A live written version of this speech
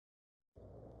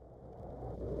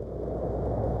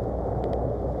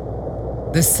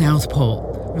The South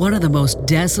Pole, one of the most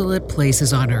desolate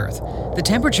places on Earth. The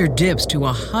temperature dips to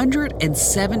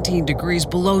 117 degrees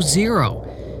below zero.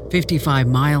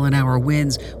 55-mile-an-hour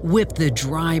winds whip the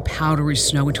dry, powdery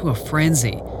snow into a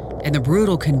frenzy, and the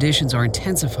brutal conditions are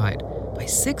intensified by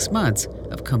 6 months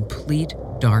of complete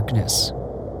darkness.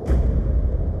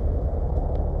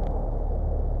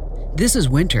 This is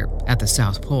winter at the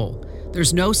South Pole.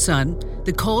 There's no sun,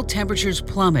 the cold temperatures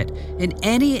plummet, and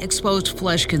any exposed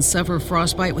flesh can suffer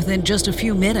frostbite within just a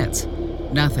few minutes.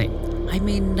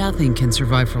 Nothing can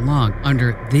survive for long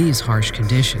under these harsh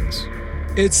conditions.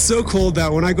 It's so cold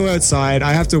that when I go outside,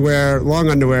 I have to wear long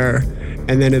underwear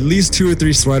and then at least 2 or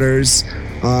 3 sweaters,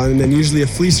 and then usually a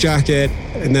fleece jacket.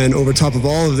 And then over top of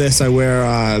all of this, I wear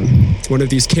one of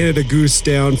these Canada Goose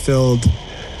down-filled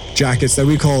jackets that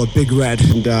we call a Big Red.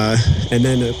 And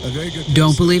then a very good...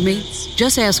 Don't believe me?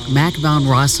 Just ask Mac Van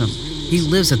Rossum. He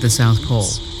lives at the South Pole,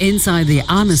 inside the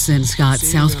Amundsen Scott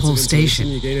South Pole Station.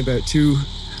 You gain about 2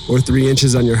 or 3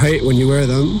 inches on your height when you wear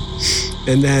them.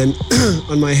 And then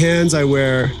on my hands, I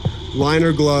wear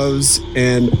liner gloves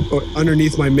and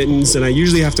underneath my mittens, and I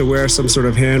usually have to wear some sort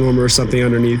of hand warmer or something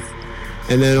underneath.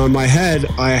 And then on my head,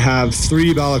 I have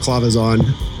 3 balaclavas on,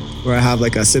 where I have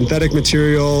like a synthetic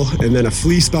material and then a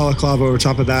fleece balaclava over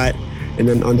top of that. And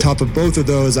then on top of both of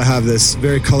those, I have this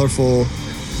very colorful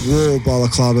wool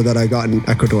balaclava that I got in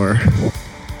Ecuador.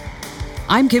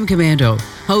 I'm Kim Komando,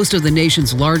 host of the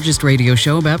nation's largest radio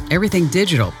show about everything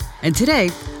digital. And today,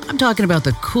 I'm talking about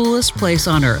the coolest place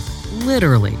on Earth,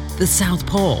 literally, the South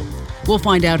Pole. We'll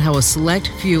find out how a select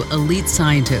few elite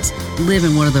scientists live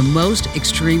in one of the most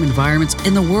extreme environments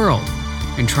in the world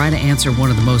and try to answer one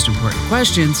of the most important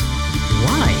questions: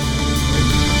 why?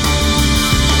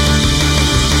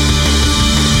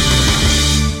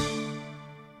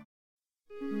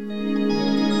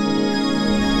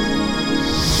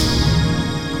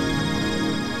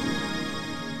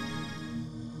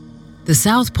 The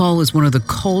South Pole is one of the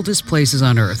coldest places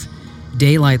on Earth.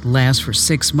 Daylight lasts for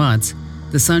 6 months.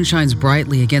 The sun shines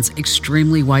brightly against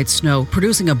extremely white snow,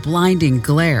 producing a blinding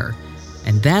glare.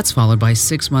 And that's followed by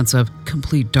 6 months of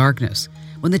complete darkness,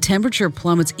 when the temperature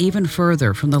plummets even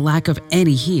further from the lack of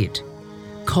any heat.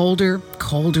 Colder,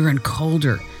 colder, and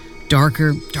colder.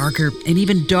 Darker, darker, and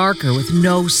even darker with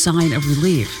no sign of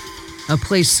relief. A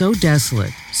place so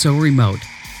desolate, so remote,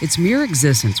 its mere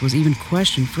existence was even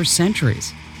questioned for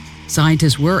centuries.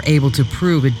 Scientists were able to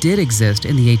prove it did exist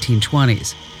in the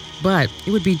 1820s, but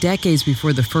it would be decades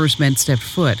before the first men stepped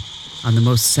foot on the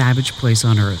most savage place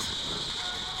on Earth.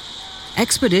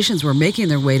 Expeditions were making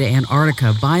their way to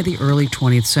Antarctica by the early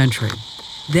 20th century.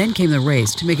 Then came the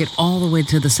race to make it all the way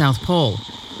to the South Pole,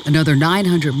 another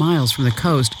 900 miles from the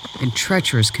coast in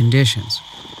treacherous conditions.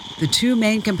 The 2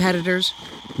 main competitors,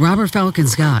 Robert Falcon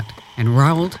Scott and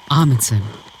Roald Amundsen.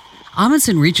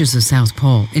 Amundsen reaches the South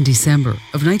Pole in December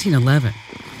of 1911.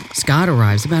 Scott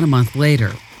arrives about a month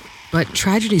later, but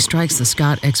tragedy strikes the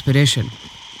Scott expedition.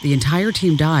 The entire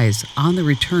team dies on the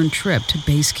return trip to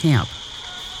base camp.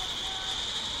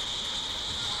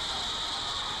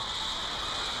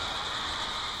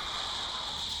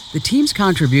 The team's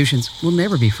contributions will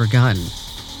never be forgotten.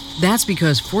 That's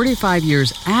because 45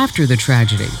 years after the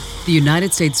tragedy, the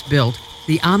United States built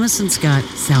the Amundsen Scott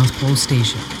South Pole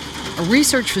Station, a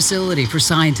research facility for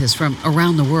scientists from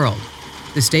around the world.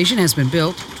 The station has been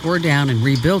built, torn down, and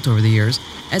rebuilt over the years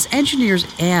as engineers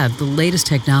add the latest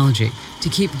technology to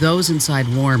keep those inside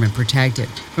warm and protected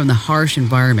from the harsh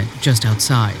environment just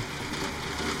outside.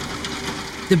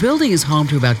 The building is home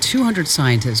to about 200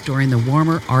 scientists during the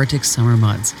warmer Arctic summer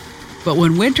months. But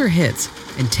when winter hits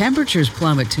and temperatures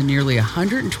plummet to nearly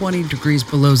 120 degrees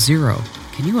below zero,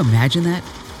 can you imagine that?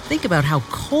 Think about how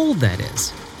cold that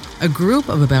is. A group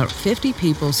of about 50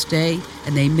 people stay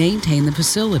and they maintain the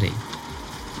facility.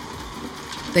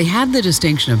 They have the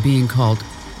distinction of being called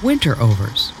winter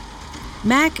overs.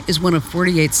 Mac is one of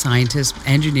 48 scientists,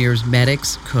 engineers,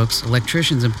 medics, cooks,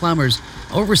 electricians, and plumbers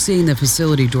overseeing the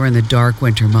facility during the dark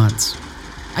winter months.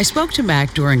 I spoke to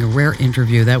Mac during a rare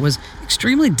interview that was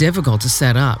extremely difficult to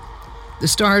set up. The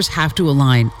stars have to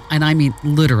align, and I mean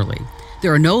literally.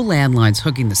 There are no landlines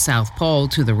hooking the South Pole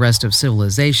to the rest of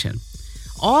civilization.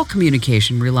 All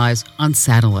communication relies on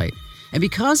satellite, and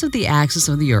because of the axis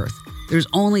of the Earth, there's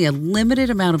only a limited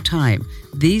amount of time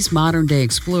these modern-day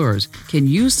explorers can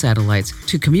use satellites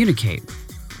to communicate.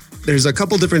 There's a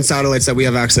couple different satellites that we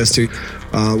have access to.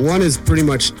 One is pretty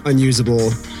much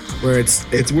unusable, where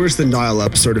it's worse than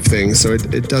dial-up sort of thing, so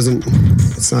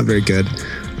it's not very good.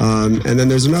 And then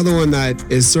there's another one that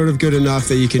is sort of good enough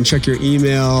that you can check your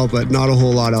email, but not a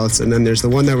whole lot else. And then there's the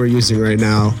one that we're using right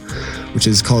now, which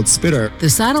is called Spitter. The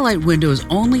satellite window is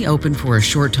only open for a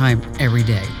short time every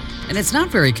day, and it's not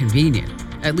very convenient,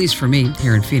 at least for me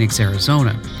here in Phoenix,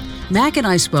 Arizona. Mac and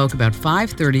I spoke about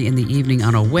 5:30 in the evening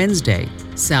on a Wednesday,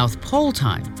 South Pole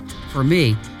time. For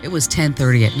me, it was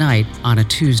 10:30 at night on a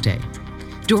Tuesday.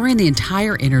 During the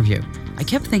entire interview, I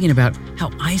kept thinking about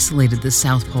how isolated the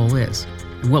South Pole is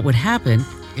and what would happen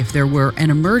if there were an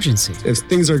emergency. If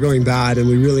things are going bad and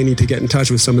we really need to get in touch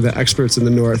with some of the experts in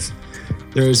the north,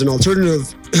 there's an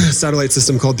alternative satellite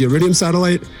system called the Iridium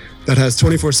satellite that has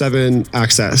 24/7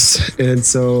 access. And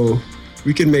so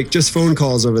we can make just phone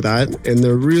calls over that. And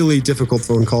they're really difficult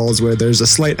phone calls where there's a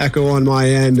slight echo on my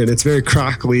end and it's very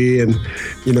crackly. And,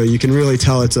 you can really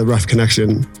tell it's a rough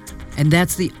connection. And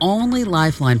that's the only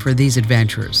lifeline for these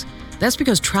adventurers. That's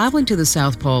because traveling to the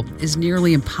South Pole is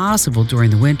nearly impossible during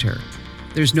the winter.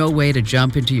 There's no way to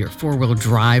jump into your four-wheel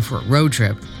drive for a road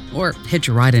trip or hitch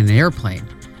a ride in an airplane.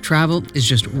 Travel is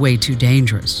just way too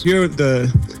dangerous. Here,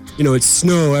 it's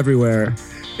snow everywhere.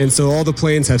 And so all the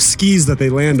planes have skis that they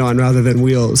land on rather than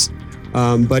wheels.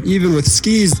 But even with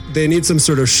skis, they need some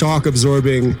sort of shock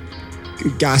absorbing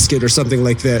gasket or something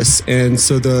like this. And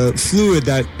so the fluid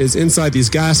that is inside these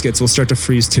gaskets will start to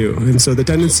freeze too. And so the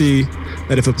tendency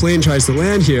that if a plane tries to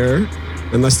land here,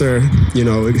 unless they're,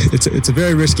 it's a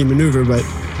very risky maneuver, but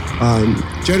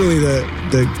generally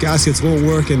the gaskets won't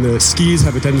work and the skis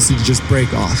have a tendency to just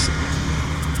break off.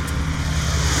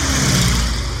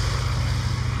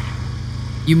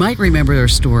 You might remember their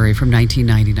story from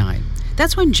 1999.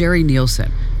 That's when Jerry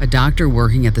Nielsen, a doctor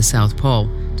working at the South Pole,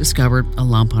 discovered a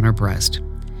lump on her breast.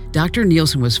 Dr.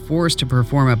 Nielsen was forced to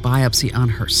perform a biopsy on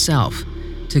herself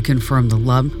to confirm the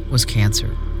lump was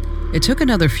cancer. It took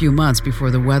another few months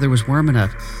before the weather was warm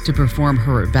enough to perform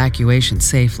her evacuation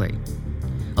safely.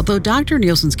 Although Dr.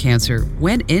 Nielsen's cancer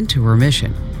went into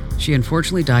remission, she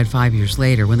unfortunately died 5 years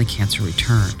later when the cancer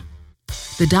returned.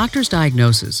 The doctor's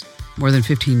diagnosis, more than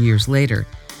 15 years later,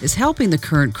 is helping the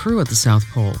current crew at the South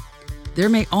Pole. There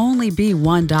may only be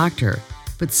one doctor,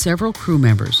 but several crew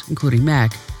members, including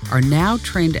Mac, are now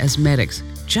trained as medics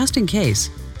just in case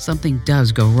something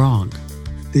does go wrong.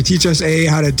 They teach us,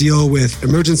 how to deal with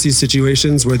emergency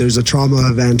situations where there's a trauma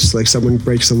event, like someone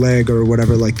breaks a leg or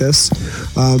whatever like this.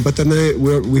 But then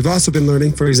we've also been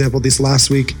learning, for example, this last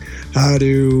week, how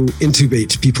to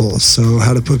intubate people. So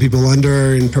how to put people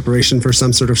under in preparation for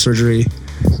some sort of surgery.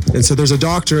 And so there's a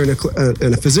doctor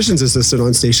and a physician's assistant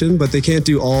on station, but they can't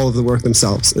do all of the work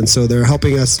themselves. And so they're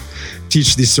helping us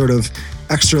teach these sort of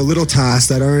extra little tasks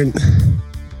that aren't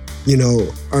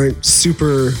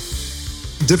super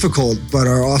difficult, but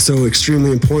are also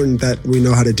extremely important that we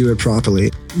know how to do it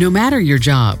properly. No matter your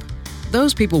job,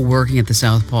 those people working at the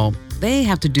South Pole, they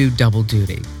have to do double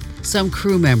duty. Some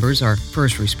crew members are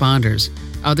first responders,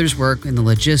 others work in the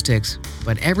logistics,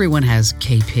 but everyone has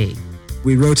KP.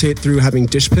 We rotate through having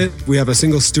dish pit. We have a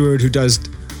single steward who does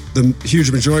the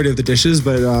huge majority of the dishes,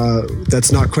 but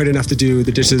that's not quite enough to do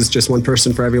the dishes, just one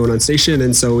person for everyone on station.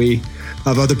 And so we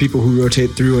have other people who rotate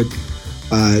through it,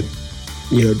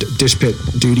 dish pit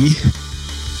duty.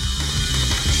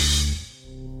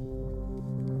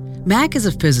 Mac is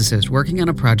a physicist working on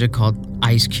a project called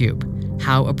IceCube.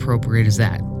 How appropriate is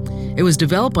that? It was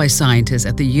developed by scientists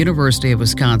at the University of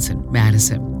Wisconsin,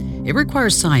 Madison. It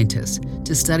requires scientists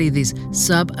to study these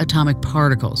subatomic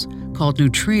particles called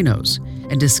neutrinos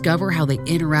and discover how they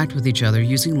interact with each other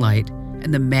using light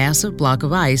and the massive block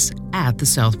of ice at the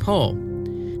South Pole.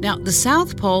 Now, the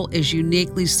South Pole is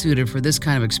uniquely suited for this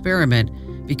kind of experiment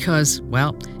because,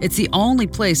 it's the only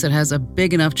place that has a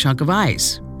big enough chunk of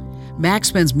ice. Mac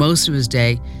spends most of his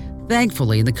day,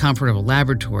 thankfully, in the comfort of a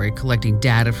laboratory collecting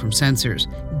data from sensors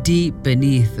deep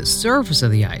beneath the surface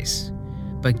of the ice.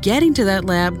 But getting to that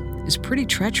lab is pretty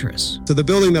treacherous. So the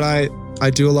building that I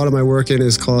do a lot of my work in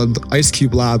is called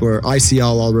IceCube Lab, or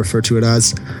ICL, I'll refer to it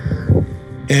as.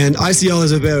 And ICL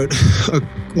is about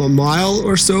a mile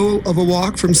or so of a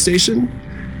walk from station.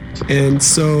 And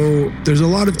so there's a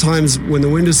lot of times when the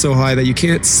wind is so high that you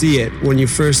can't see it when you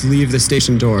first leave the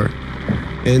station door.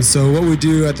 And so what we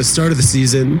do at the start of the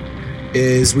season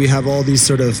is we have all these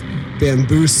sort of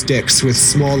bamboo sticks with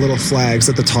small little flags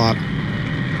at the top.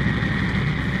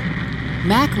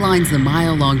 Mac lines the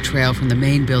mile-long trail from the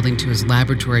main building to his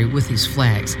laboratory with these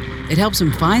flags. It helps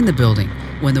him find the building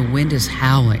when the wind is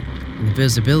howling and the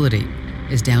visibility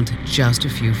is down to just a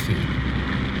few feet.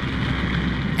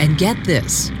 And get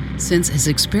this, since his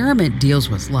experiment deals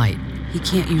with light, he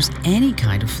can't use any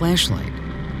kind of flashlight.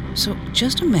 So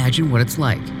just imagine what it's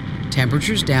like.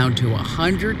 Temperatures down to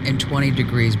 120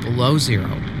 degrees below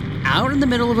zero, out in the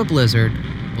middle of a blizzard,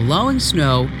 blowing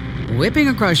snow, whipping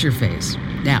across your face.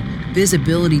 Now,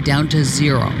 visibility down to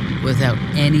 0 without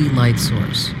any light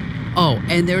source. Oh,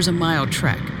 and there's a mile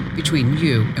trek between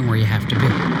you and where you have to be.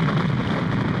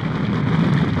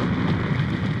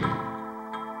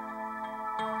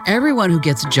 Everyone who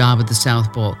gets a job at the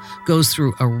South Pole goes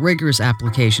through a rigorous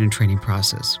application and training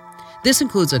process. This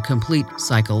includes a complete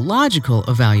psychological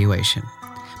evaluation.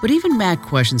 But even Mac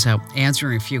questions how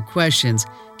answering a few questions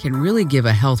can really give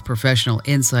a health professional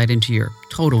insight into your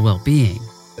total well-being.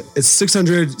 It's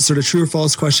 600 sort of true or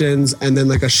false questions, and then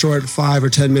like a short 5 or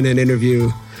 10 minute interview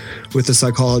with a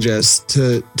psychologist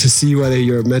to see whether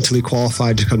you're mentally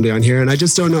qualified to come down here. And I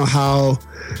just don't know how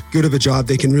good of a job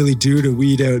they can really do to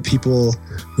weed out people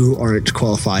who aren't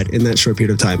qualified in that short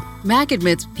period of time. Mac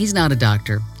admits he's not a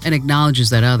doctor and acknowledges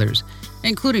that others,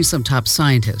 including some top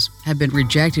scientists, have been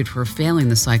rejected for failing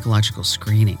the psychological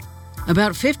screening.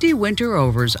 About 50 winter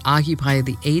overs occupy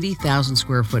the 80,000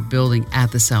 square foot building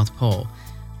at the South Pole.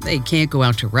 They can't go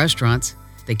out to restaurants,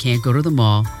 they can't go to the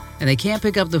mall, and they can't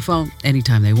pick up the phone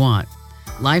anytime they want.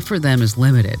 Life for them is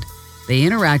limited. They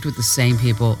interact with the same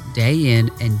people day in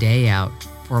and day out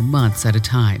for months at a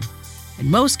time.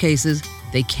 In most cases,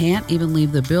 they can't even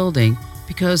leave the building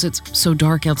because it's so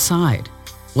dark outside.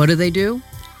 What do?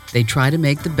 They try to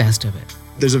make the best of it.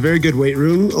 There's a very good weight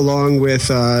room along with,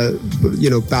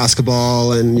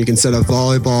 basketball, and you can set up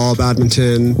volleyball,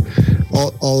 badminton,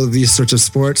 all of these sorts of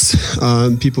sports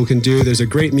people can do. There's a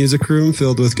great music room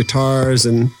filled with guitars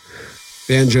and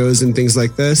banjos and things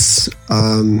like this.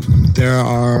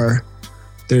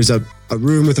 There's a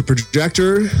room with a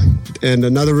projector and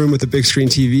another room with a big screen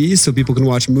TV so people can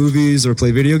watch movies or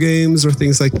play video games or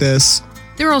things like this.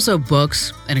 There are also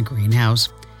books and a greenhouse.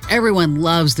 Everyone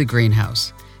loves the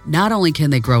greenhouse. Not only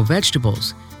can they grow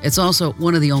vegetables, it's also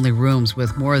one of the only rooms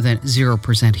with more than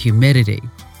 0% humidity.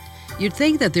 You'd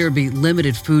think that there would be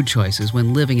limited food choices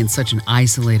when living in such an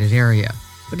isolated area,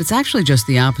 but it's actually just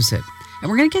the opposite.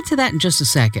 And we're going to get to that in just a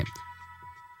second.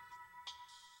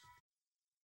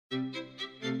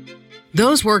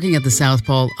 Those working at the South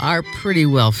Pole are pretty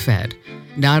well fed.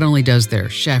 Not only does their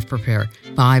chef prepare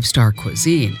 5-star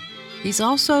cuisine, he's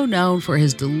also known for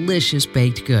his delicious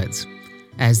baked goods.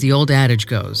 As the old adage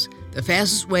goes, the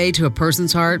fastest way to a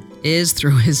person's heart is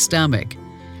through his stomach.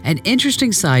 An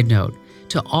interesting side note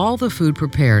to all the food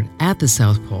prepared at the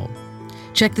South Pole.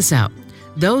 Check this out.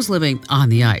 Those living on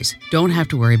the ice don't have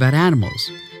to worry about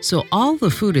animals, so all the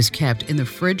food is kept in the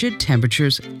frigid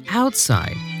temperatures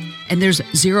outside. And there's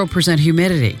 0%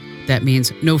 humidity. That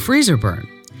means no freezer burn.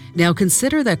 Now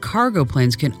consider that cargo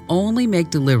planes can only make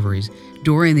deliveries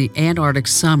during the Antarctic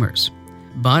summers.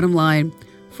 Bottom line,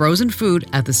 frozen food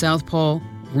at the South Pole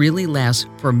really lasts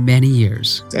for many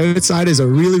years. Outside is a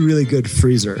really, really good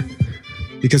freezer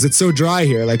because it's so dry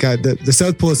here. Like the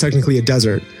South Pole is technically a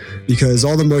desert because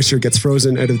all the moisture gets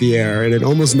frozen out of the air and it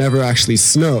almost never actually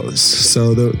snows.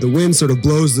 So the wind sort of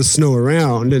blows the snow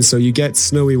around, and so you get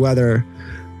snowy weather,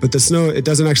 but the snow, it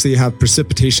doesn't actually have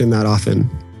precipitation that often.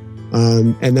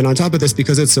 And then on top of this,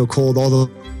 because it's so cold, all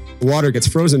the water gets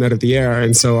frozen out of the air,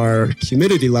 and so our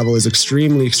humidity level is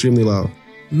extremely, extremely low.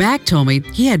 Mac told me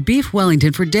he had beef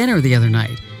Wellington for dinner the other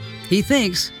night. He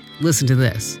thinks, listen to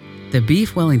this, the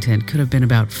beef Wellington could have been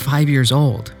about 5 years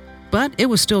old, but it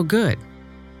was still good.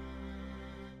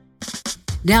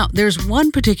 Now, there's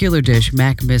one particular dish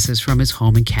Mac misses from his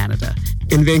home in Canada.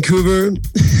 In Vancouver,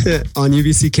 on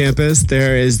UBC campus,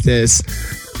 there is this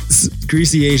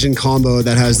greasy Asian combo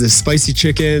that has this spicy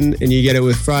chicken, and you get it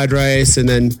with fried rice and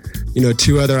then,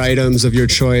 2 other items of your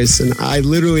choice. And I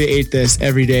literally ate this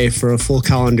every day for a full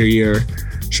calendar year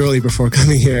shortly before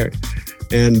coming here.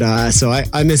 And so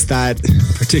I miss that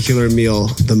particular meal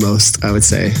the most, I would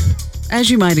say. As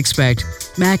you might expect,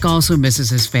 Mac also misses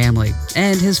his family,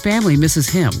 and his family misses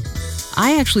him.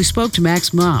 I actually spoke to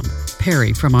Mac's mom,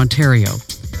 Perry, from Ontario.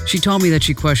 She told me that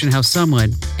she questioned how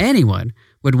anyone,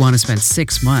 would want to spend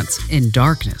 6 months in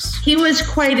darkness. He was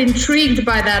quite intrigued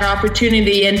by that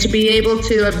opportunity and to be able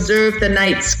to observe the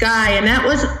night sky. And that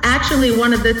was actually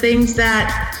one of the things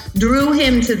that drew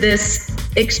him to this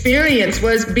experience,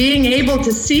 was being able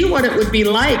to see what it would be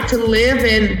like to live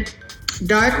in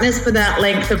darkness for that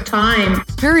length of time.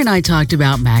 Perry and I talked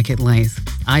about Mac at length.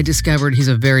 I discovered he's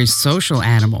a very social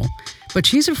animal, but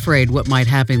she's afraid what might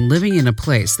happen living in a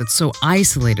place that's so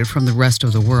isolated from the rest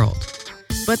of the world.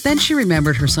 But then she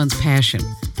remembered her son's passion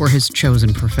for his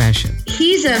chosen profession.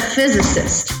 He's a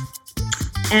physicist,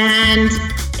 and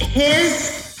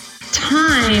his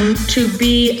time to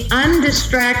be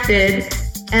undistracted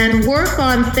and work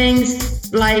on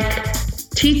things like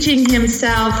teaching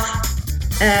himself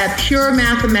pure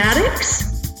mathematics,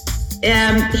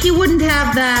 he wouldn't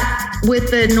have that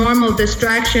with the normal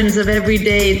distractions of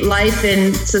everyday life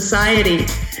in society.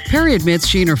 Perry admits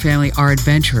she and her family are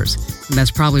adventurers, and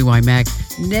that's probably why Mac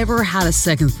never had a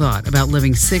second thought about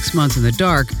living 6 months in the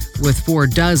dark with 4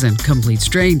 complete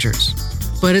strangers.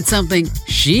 But it's something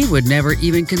she would never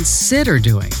even consider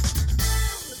doing.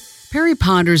 Perry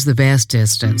ponders the vast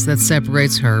distance that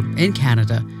separates her in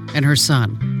Canada and her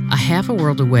son, a half a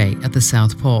world away at the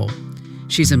South Pole.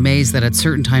 She's amazed that at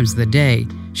certain times of the day,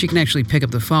 she can actually pick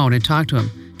up the phone and talk to him,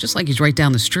 just like he's right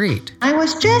down the street. I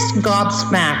was just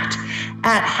gobsmacked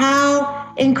at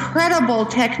how incredible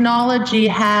technology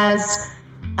has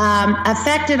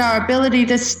affected our ability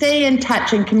to stay in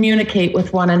touch and communicate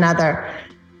with one another.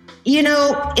 You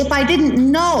know, if I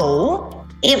didn't know,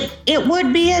 it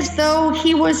would be as though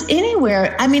he was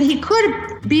anywhere. I mean, he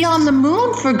could be on the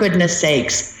moon, for goodness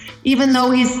sakes, even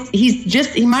though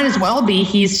he might as well be.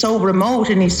 He's so remote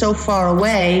and he's so far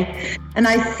away. And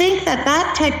I think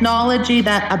that technology,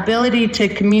 that ability to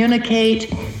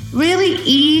communicate, really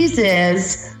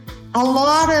eases a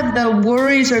lot of the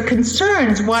worries or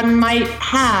concerns one might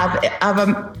have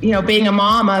of being a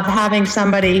mom, of having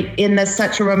somebody in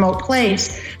such a remote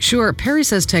place. Sure, Perry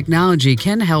says technology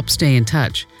can help stay in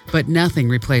touch, but nothing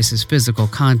replaces physical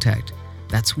contact.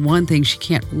 That's one thing she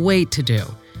can't wait to do.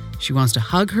 She wants to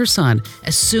hug her son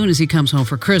as soon as he comes home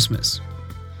for Christmas.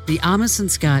 The Amundsen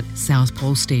Scott South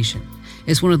Pole Station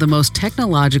is one of the most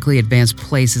technologically advanced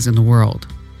places in the world.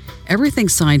 Everything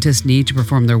scientists need to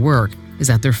perform their work is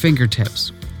at their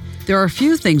fingertips. There are a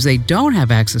few things they don't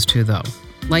have access to, though,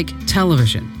 like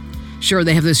television. Sure,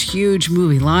 they have this huge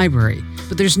movie library,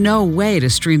 but there's no way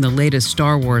to stream the latest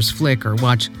Star Wars flick or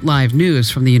watch live news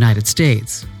from the United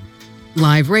States.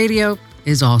 Live radio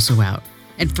is also out.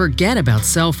 And forget about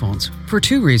cell phones for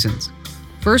 2 reasons.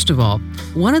 First of all,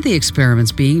 one of the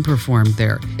experiments being performed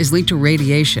there is linked to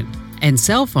radiation, and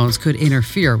cell phones could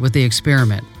interfere with the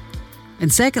experiment.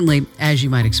 And secondly, as you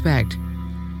might expect,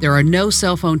 there are no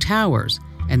cell phone towers,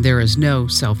 and there is no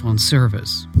cell phone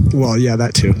service. Well, yeah,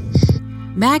 that too.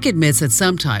 Mac admits that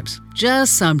sometimes,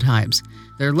 just sometimes,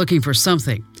 they're looking for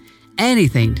something,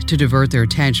 anything to divert their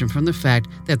attention from the fact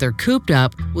that they're cooped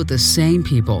up with the same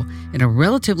people in a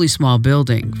relatively small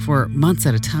building for months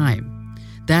at a time.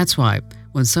 That's why,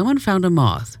 when someone found a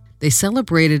moth, they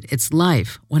celebrated its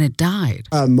life when it died.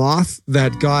 A moth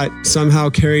that got somehow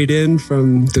carried in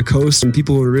from the coast, and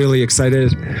people were really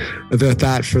excited about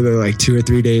that for the 2 or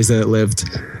 3 days that it lived.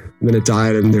 And then it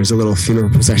died, and there's a little funeral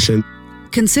procession.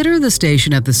 Consider the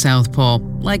station at the South Pole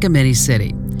like a mini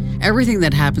city. Everything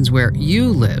that happens where you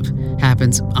live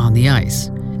happens on the ice,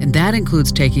 and that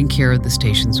includes taking care of the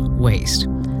station's waste.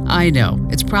 I know,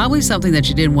 it's probably something that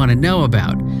you didn't want to know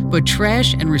about, but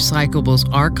trash and recyclables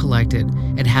are collected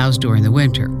and housed during the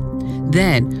winter.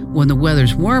 Then, when the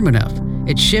weather's warm enough,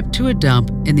 it's shipped to a dump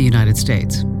in the United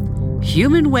States.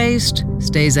 Human waste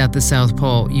stays at the South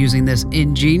Pole using this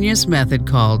ingenious method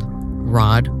called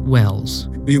rod wells.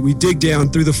 We dig down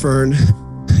through the fern,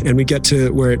 and we get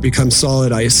to where it becomes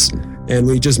solid ice, and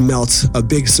we just melt a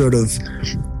big sort of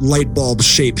light bulb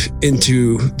shape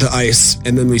into the ice,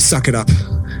 and then we suck it up.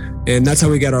 And that's how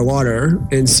we get our water.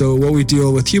 And so what we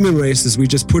deal with human waste is we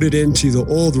just put it into the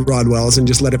old rod wells and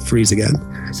just let it freeze again.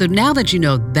 So now that you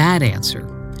know that answer,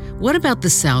 what about the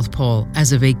South Pole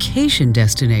as a vacation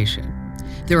destination?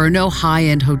 There are no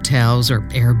high-end hotels or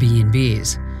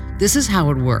Airbnbs. This is how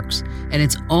it works, and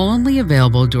it's only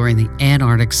available during the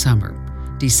Antarctic summer,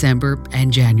 December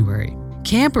and January.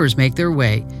 Campers make their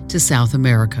way to South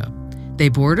America. They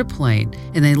board a plane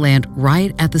and they land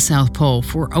right at the South Pole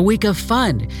for a week of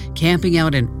fun, camping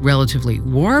out in relatively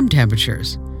warm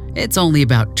temperatures. It's only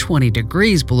about 20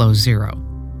 degrees below zero.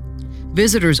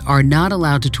 Visitors are not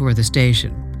allowed to tour the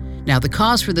station. Now, the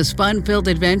cost for this fun-filled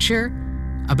adventure?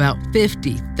 About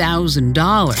 $50,000.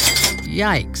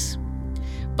 Yikes.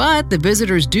 But the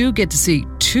visitors do get to see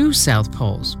 2 South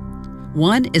Poles.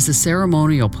 One is a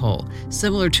ceremonial pole,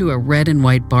 similar to a red and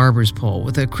white barber's pole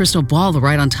with a crystal ball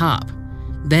right on top.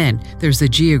 Then there's the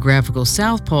geographical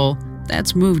South Pole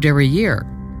that's moved every year.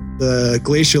 The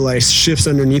glacial ice shifts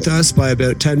underneath us by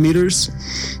about 10 meters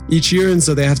each year, and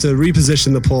so they have to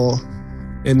reposition the pole,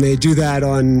 and they do that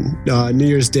on New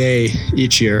Year's Day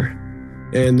each year.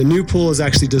 And the new pole is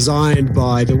actually designed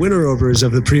by the winter rovers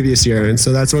of the previous year, and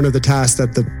so that's one of the tasks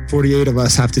that the 48 of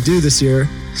us have to do this year,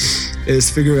 is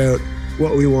figure out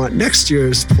what we want next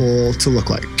year's pole to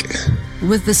look like.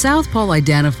 With the South Pole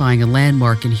identifying a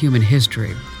landmark in human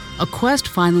history, a quest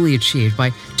finally achieved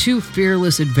by 2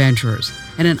 fearless adventurers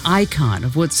and an icon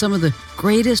of what some of the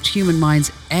greatest human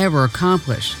minds ever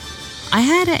accomplished, I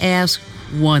had to ask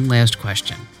one last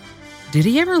question. Did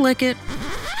he ever lick it?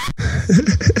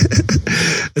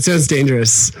 That sounds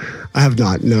dangerous. I have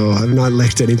not. No, I've not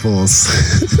licked any poles.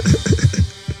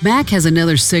 Mac has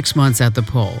another 6 months at the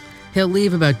pole. He'll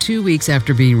leave about 2 weeks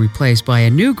after being replaced by a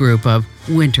new group of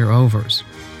winter overs.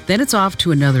 Then it's off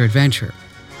to another adventure.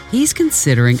 He's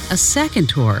considering a second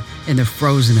tour in the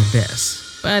frozen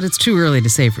abyss, but it's too early to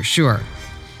say for sure.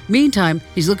 Meantime,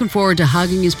 he's looking forward to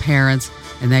hugging his parents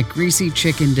and that greasy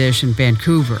chicken dish in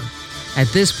Vancouver. At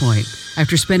this point,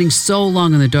 after spending so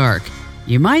long in the dark,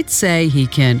 you might say he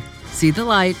can see the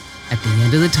light at the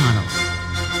end of the tunnel.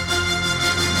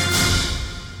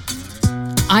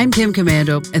 I'm Kim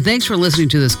Komando, and thanks for listening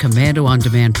to this Komando on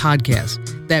Demand podcast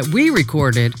that we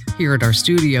recorded here at our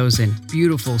studios in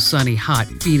beautiful, sunny, hot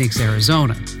Phoenix,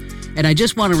 Arizona. And I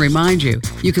just want to remind you,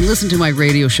 you can listen to my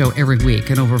radio show every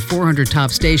week on over 400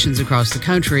 top stations across the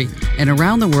country and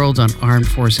around the world on Armed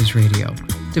Forces Radio.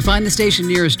 To find the station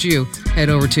nearest you, head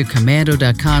over to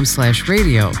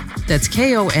komando.com/radio. That's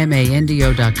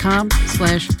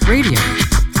komando.com/radio.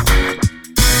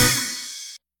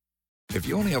 If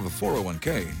you only have a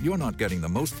 401k, you're not getting the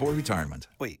most for retirement.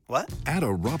 Wait, what? Add a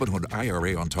Robinhood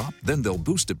IRA on top, then they'll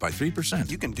boost it by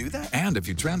 3%. You can do that? And if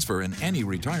you transfer in any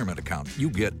retirement account, you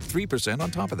get 3%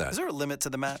 on top of that. Is there a limit to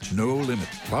the match? No limit.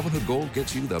 Robinhood Gold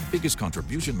gets you the biggest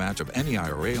contribution match of any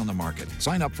IRA on the market.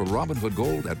 Sign up for Robinhood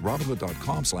Gold at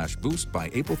Robinhood.com/boost by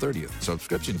April 30th.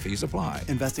 Subscription fees apply.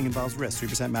 Investing involves risk.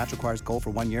 3% match requires gold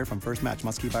for 1 year from first match.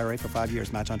 Must keep IRA for 5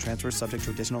 years. Match on transfers subject to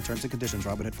additional terms and conditions.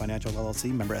 Robinhood Financial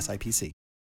LLC, member SIPC.